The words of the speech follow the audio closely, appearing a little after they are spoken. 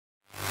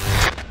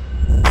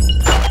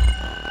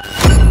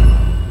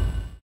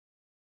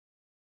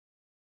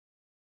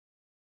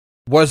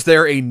Was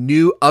there a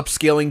new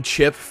upscaling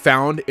chip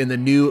found in the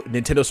new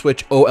Nintendo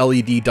Switch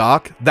OLED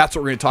dock? That's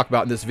what we're going to talk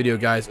about in this video,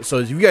 guys. So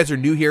if you guys are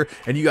new here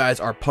and you guys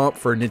are pumped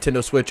for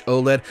Nintendo Switch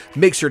OLED,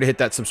 make sure to hit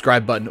that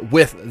subscribe button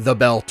with the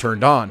bell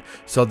turned on.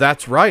 So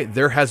that's right,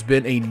 there has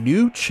been a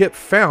new chip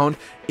found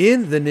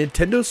in the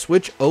Nintendo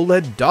Switch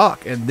OLED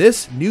dock, and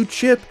this new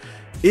chip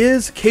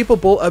is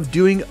capable of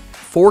doing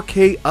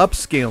 4K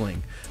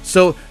upscaling.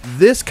 So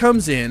this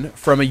comes in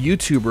from a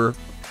YouTuber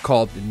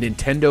called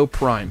Nintendo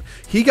Prime.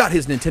 He got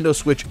his Nintendo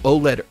Switch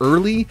OLED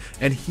early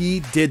and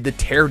he did the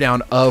teardown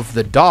of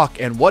the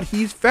dock, and what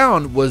he's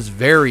found was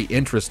very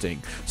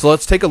interesting. So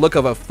let's take a look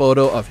at a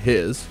photo of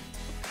his.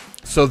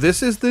 So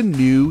this is the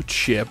new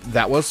chip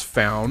that was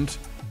found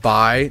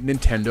by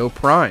Nintendo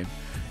Prime,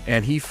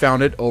 and he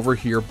found it over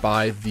here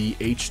by the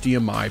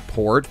HDMI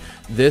port.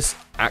 This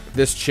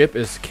chip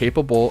is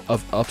capable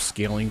of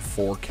upscaling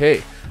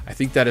 4K. I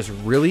think that is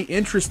really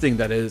interesting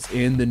that it is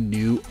in the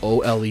new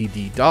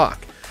OLED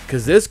dock,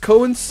 because this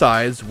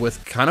coincides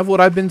with kind of what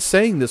I've been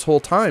saying this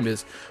whole time,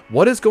 is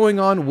what is going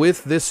on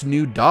with this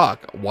new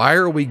dock? Why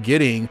are we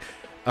getting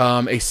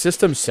a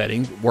system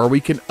setting where we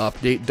can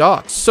update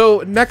docks?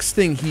 So next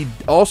thing he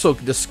also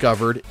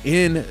discovered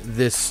in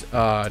this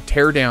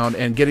teardown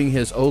and getting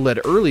his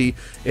OLED early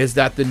is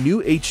that the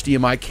new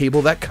HDMI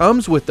cable that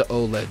comes with the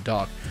OLED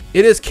dock,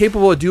 it is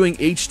capable of doing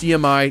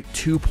HDMI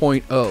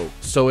 2.0,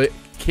 so it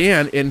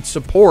can and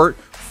support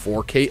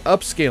 4K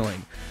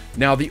upscaling.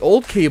 Now the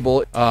old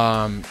cable is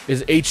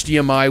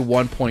HDMI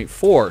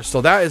 1.4, so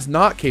that is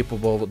not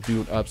capable of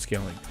doing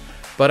upscaling.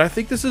 But I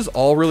think this is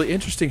all really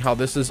interesting how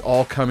this is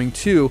all coming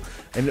to.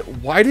 And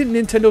why didn't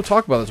Nintendo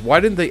talk about this? Why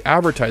didn't they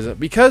advertise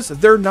it? Because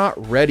they're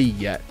not ready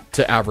yet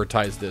to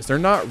advertise this. They're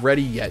not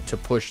ready yet to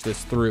push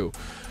this through.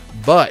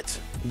 But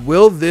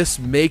will this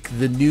make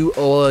the new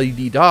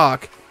OLED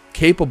dock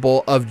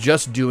capable of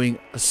just doing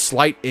a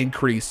slight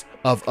increase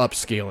of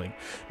upscaling?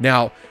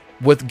 Now,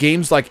 with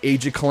games like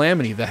Age of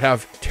Calamity that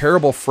have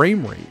terrible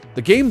frame rate,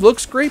 the game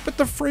looks great, but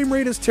the frame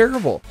rate is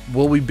terrible.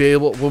 Will we be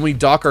able, when we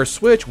dock our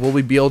Switch, will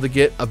we be able to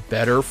get a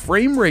better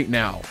frame rate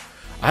now?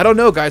 I don't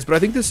know, guys, but I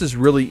think this is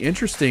really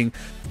interesting.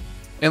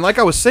 And like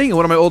I was saying in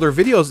one of my older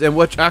videos, and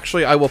which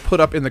actually I will put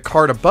up in the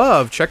card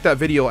above, check that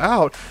video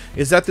out,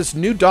 is that this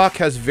new dock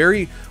has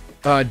very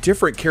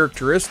different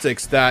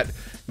characteristics that,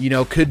 you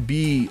know, could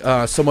be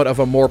somewhat of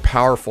a more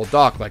powerful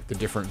dock, like the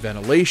different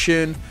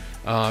ventilation,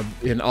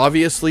 and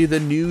obviously the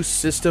new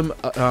system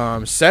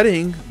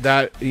setting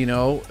that, you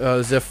know,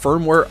 is a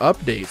firmware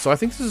update. So I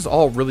think this is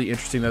all really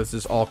interesting that this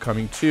is all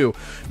coming to.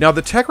 Now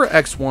the Tegra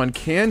X1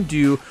 can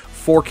do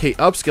 4K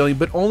upscaling,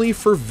 but only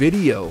for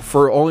video,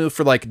 only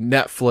for like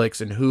Netflix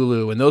and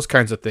Hulu and those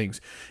kinds of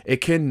things. It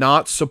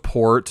cannot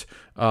support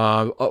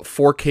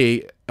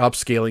 4K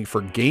upscaling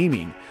for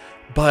gaming.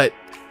 But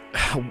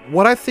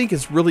what I think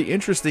is really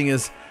interesting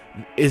is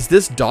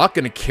this dock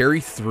going to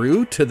carry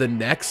through to the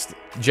next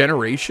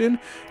generation?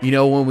 You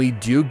know, when we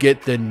do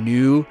get the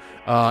new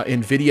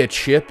NVIDIA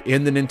chip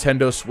in the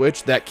Nintendo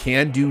Switch that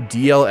can do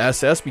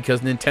DLSS,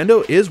 because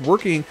Nintendo is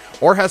working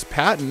or has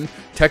patent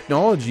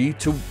technology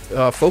to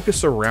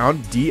focus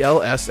around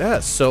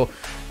DLSS. So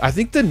I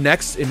think the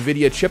next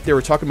NVIDIA chip they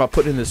were talking about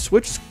putting in the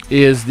Switch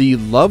is the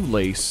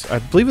Lovelace. I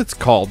believe it's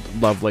called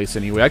Lovelace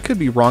anyway. I could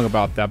be wrong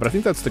about that, but I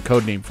think that's the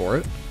code name for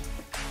it.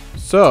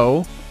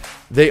 So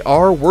they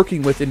are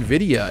working with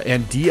NVIDIA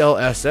and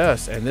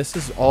DLSS, and this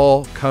is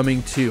all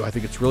coming too. I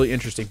think it's really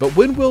interesting. But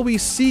when will we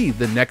see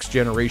the next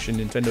generation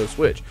Nintendo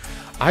Switch?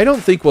 I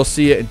don't think we'll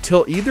see it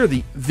until either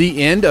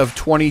the end of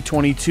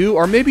 2022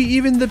 or maybe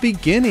even the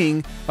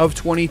beginning of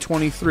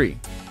 2023.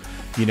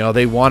 You know,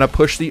 they want to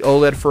push the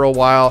OLED for a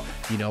while,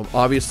 you know,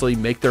 obviously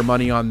make their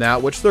money on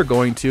that, which they're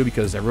going to,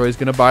 because everybody's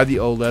going to buy the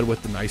OLED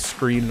with the nice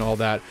screen and all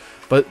that.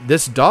 But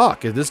this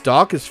dock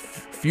is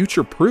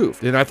future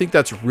proof, and I think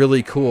that's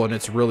really cool, and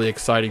it's really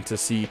exciting to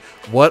see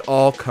what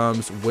all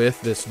comes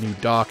with this new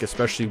dock,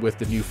 especially with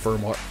the new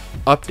firmware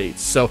updates.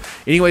 So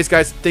anyways,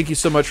 guys, thank you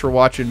so much for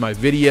watching my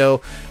video.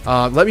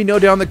 Let me know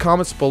down in the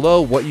comments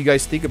below what you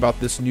guys think about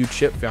this new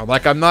chip found.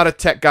 Like, I'm not a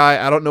tech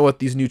guy, I don't know what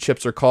these new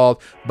chips are called,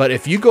 but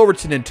if you go over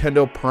to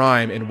Nintendo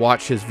Prime and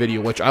watch his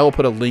video, which I will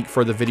put a link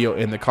for the video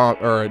in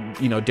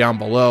the down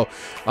below,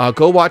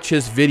 go watch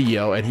his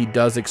video, and he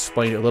does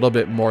explain it a little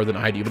bit more than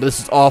I do. But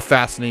this is all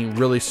fascinating,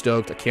 really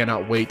stoked. I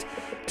cannot wait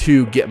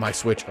to get my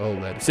Switch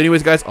OLED. So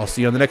anyways, guys, I'll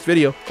see you on the next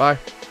video. Bye.